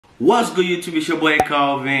What's good, YouTube? It's your boy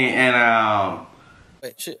Calvin, and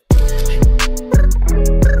Wait, shit.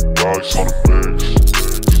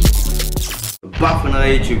 back for another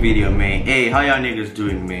YouTube video, man. Hey, how y'all niggas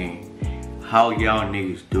doing, man? How y'all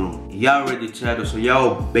niggas doing? Y'all already titled, so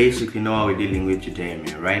y'all basically know what we're dealing with today,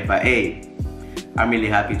 man, right? But hey, I'm really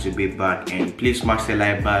happy to be back, and please smash the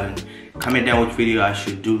like button, comment down which video I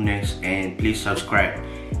should do next, and please subscribe.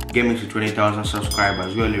 Get me to 20,000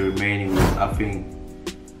 subscribers. We're only remaining with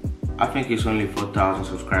I think it's only 4,000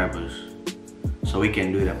 subscribers, so we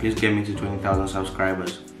can do that. Please get me to 20,000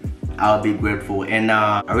 subscribers. I'll be grateful, and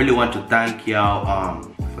I really want to thank y'all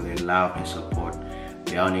for the love and support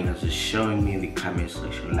y'all niggas is showing me in the comment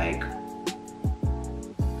section. Like,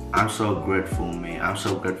 I'm so grateful, man. I'm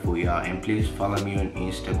so grateful, y'all. And please follow me on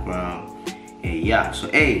Instagram. And yeah, so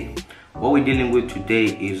hey, what we're dealing with today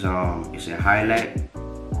is a highlight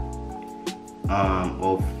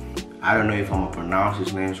of, I don't know if I'm gonna pronounce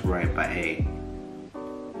his names right, but hey,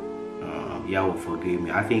 y'all will forgive me.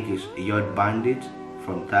 I think it's YODBANDIT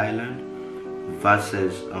from Thailand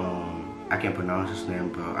versus I can't pronounce his name,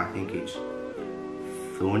 but I think it's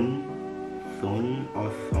THOEUN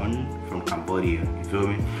from Cambodia. You feel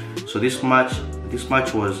me? So this match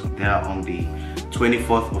was there on the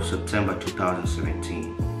 24th of September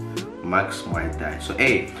 2017. Max MUAY died. So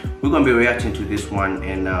hey, we're gonna be reacting to this one,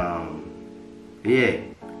 and yeah,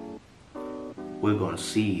 we're gonna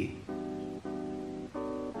see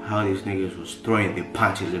how these niggas was throwing the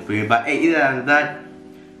punches. You feel me? But hey, either than that,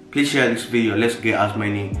 please share this video. Let's get as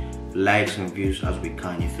many likes and views as we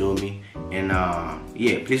can. You feel me? And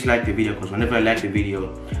yeah, please like the video, because whenever I like the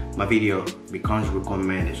video, my video becomes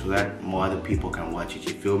recommended so that more other people can watch it.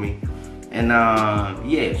 You feel me? And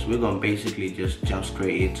yes, we're gonna basically just jump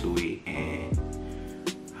straight into it and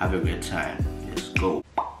have a good time. Let's go.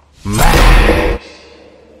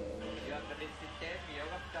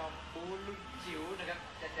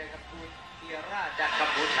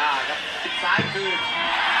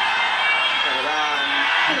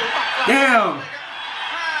 Damn.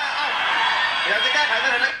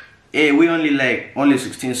 Hey, we only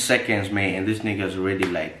 16 seconds, man, and this nigga's already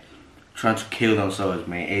like trying to kill themselves,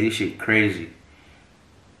 man. Hey, this shit crazy.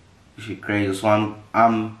 This shit crazy. So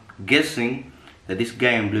I'm guessing that this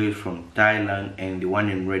guy in blue is from Thailand and the one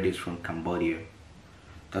in red is from Cambodia.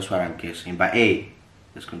 That's what I'm guessing. But hey,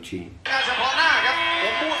 let's continue.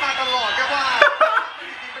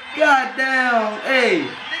 God damn, hey.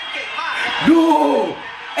 No,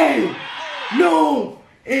 hey, no,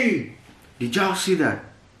 hey. Did y'all see that?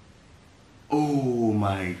 Oh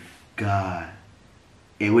my God.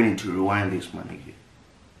 Hey, we need to rewind this, my nigga.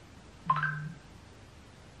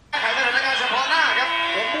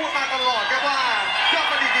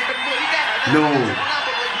 No.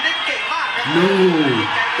 No.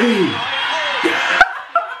 Hey.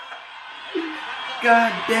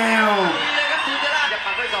 God damn.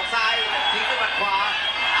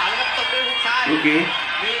 Okay.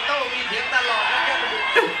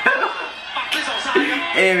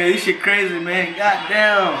 Hey man, this shit crazy, man. God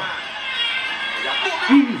damn.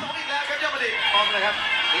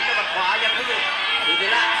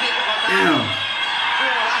 Damn.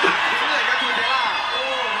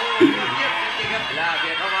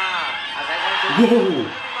 Whoa.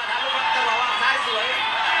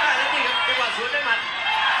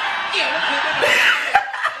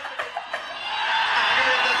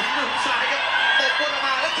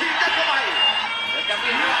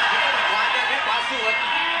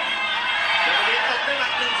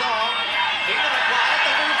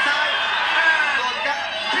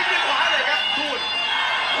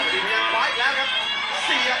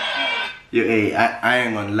 Yo, hey, I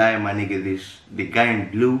ain't gonna lie, my nigga. The guy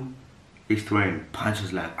in blue is throwing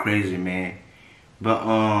punches like crazy, man. But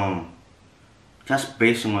just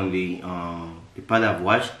based on the part I've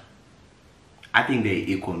watched, I think they're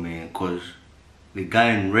equal, man. Cause the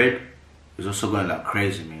guy in red is also going like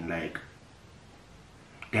crazy, man. Like,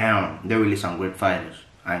 damn, they're really some great fighters.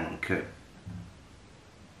 I ain't gonna care.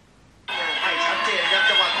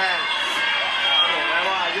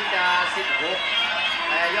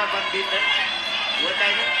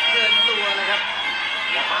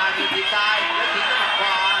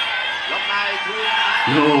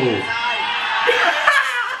 No.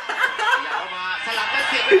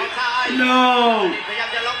 No.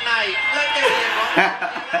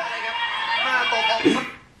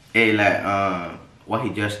 Hey, like what he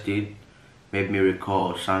just did made me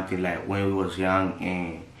recall something like when we was young,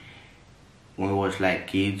 and when we was like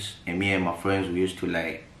kids, and me and my friends, we used to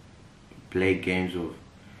like play games of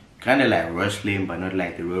kind of like wrestling, but not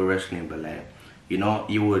like the real wrestling, but like, you know,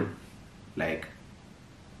 you would like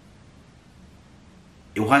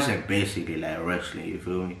it wasn't basically like wrestling, you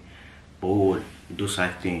feel me? But we would do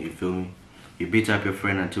such things, you feel me? You beat up your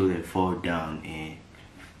friend until they fall down and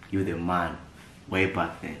you're the man way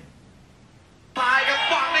back then.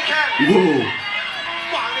 Whoa!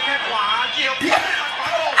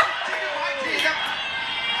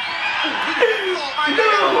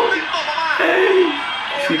 No! Hey!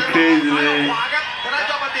 She crazy, man.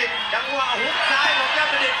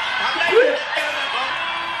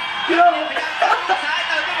 Yo!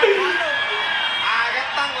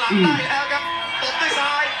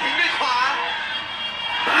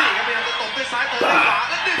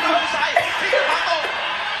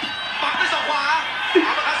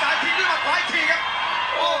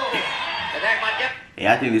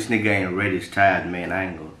 Yeah, I think this nigga in red is tired, man. I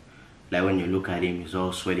ain't gonna. Like when you look at him, he's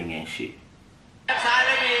all sweating and shit.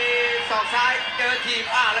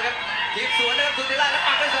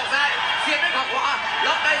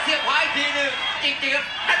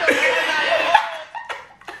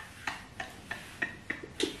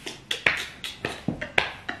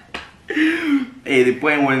 Hey, the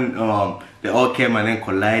point when they all came and then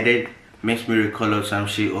collided makes me recall some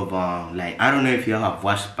shit of like, I don't know if y'all have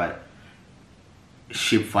watched, but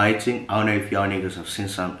ship fighting. I don't know if y'all niggas have seen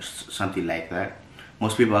something like that.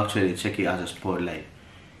 Most people actually take it as a sport, like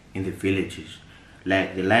in the villages.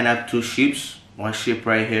 Like they line up two ships, one ship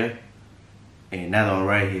right here and another one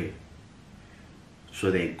right here.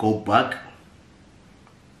 So they go back,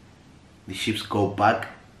 the ships go back,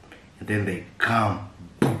 and then they come,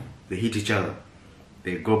 boom, they hit each other.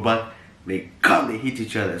 They go back, they come, they hit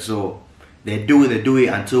each other. So they do it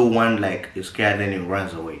until one like is scared, then it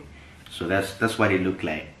runs away. So that's what it look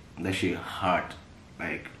like. That shit hard,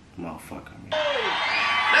 like motherfucker, man.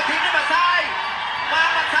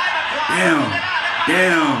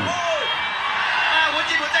 Damn.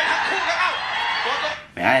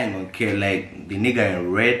 Man, I ain't gonna care. Like the nigga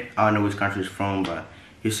in red, I don't know which country he's from, but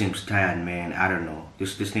he seems tired, man. I don't know.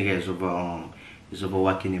 This nigga is over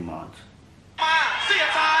working him out.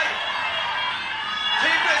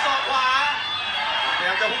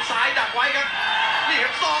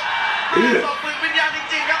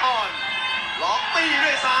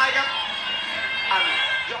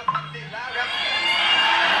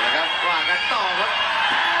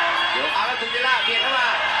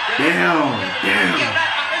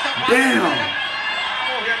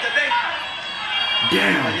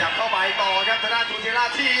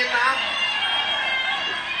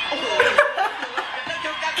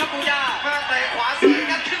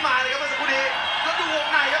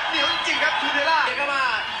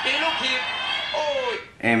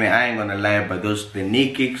 Hey man, I ain't gonna lie, but the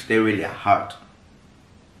knee kicks, they really hard.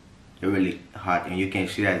 They're really hard, and you can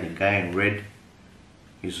see that the guy in red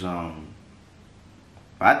is I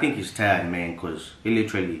think he's tired, man, cause he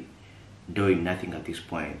literally doing nothing at this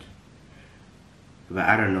point. But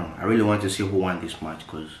I don't know. I really want to see who won this match,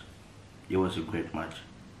 cause it was a great match.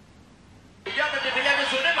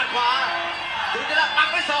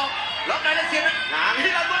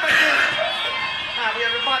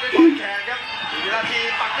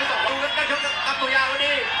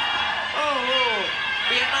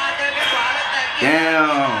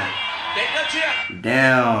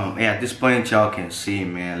 Damn. Yeah, at this point y'all can see,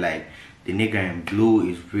 man, like the nigga in blue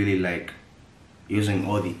is really like using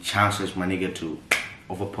all the chances, my nigga, to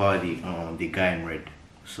overpower the guy in red.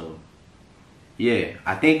 So yeah,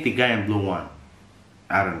 I think the guy in blue won.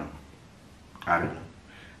 I don't know,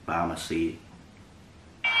 but I'ma see it.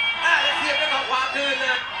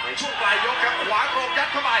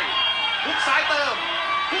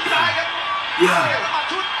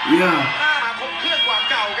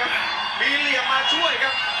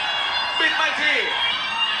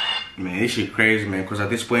 Man, this shit crazy, man, because at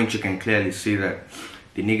this point you can clearly see that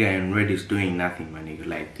the nigga in red is doing nothing, my nigga.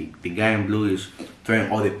 Like the guy in blue is throwing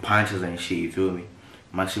all the punches and shit, you feel me?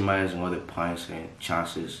 Maximizing all the points and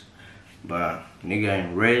chances. But nigga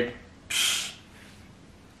in red, psh,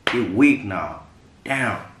 he weak now.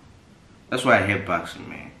 Damn. That's why I hate boxing,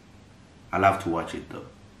 man. I love to watch it though.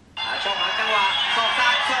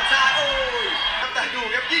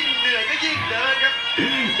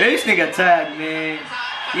 This nigga tired, man.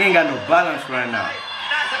 He ain't got no balance right now.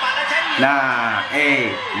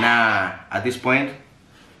 Nah. At this point,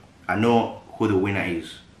 I know who the winner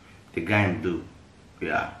is. The guy in blue.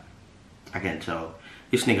 Yeah, I can tell.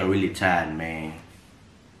 This nigga really tired, man.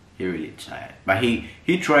 He really tired. But he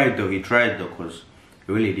tried though, because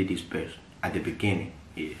he really did his best at the beginning.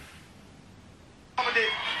 Yeah.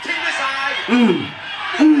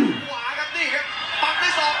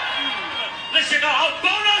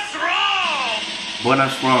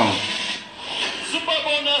 Bonus round. Super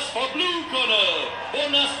bonus for blue corner.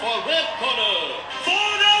 for red corner. For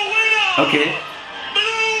the winner. Okay.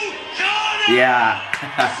 Blue corner. Yeah.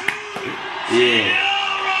 Yeah.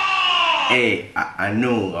 Hey, I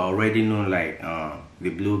know. I already know, like, the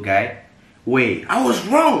blue guy. Wait, I was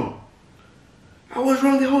wrong. I was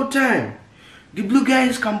wrong the whole time. The blue guy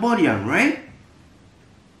is Cambodian, right?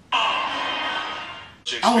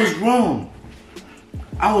 I was wrong.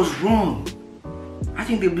 I was wrong. I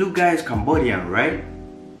think the blue guy is Cambodian, right?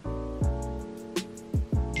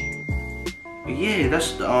 Yeah,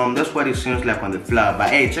 that's what it seems like on the fly. But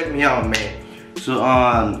hey, check me out, man. So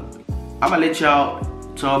I'm gonna let y'all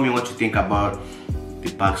tell me what you think about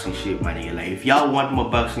the boxing shit, man. Like, if y'all want more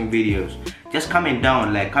boxing videos, just comment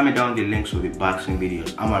down the links of the boxing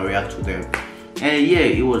videos. I'ma react to them. And yeah,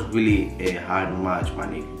 it was really a hard match,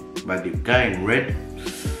 man. But the guy in red,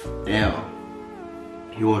 damn,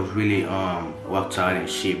 he was really worked out and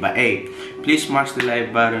shit. But hey, please smash the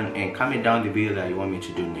like button and comment down the video that you want me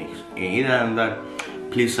to do next. And other than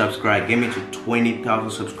that, please subscribe. Get me to 20,000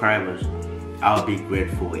 subscribers. I'll be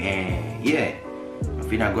grateful. And yeah, I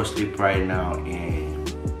think I go sleep right now. And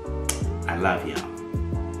I love y'all.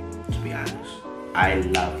 To be honest, I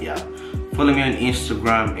love y'all. Follow me on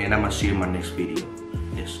Instagram, and I'ma see you in my next video.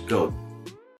 Let's go.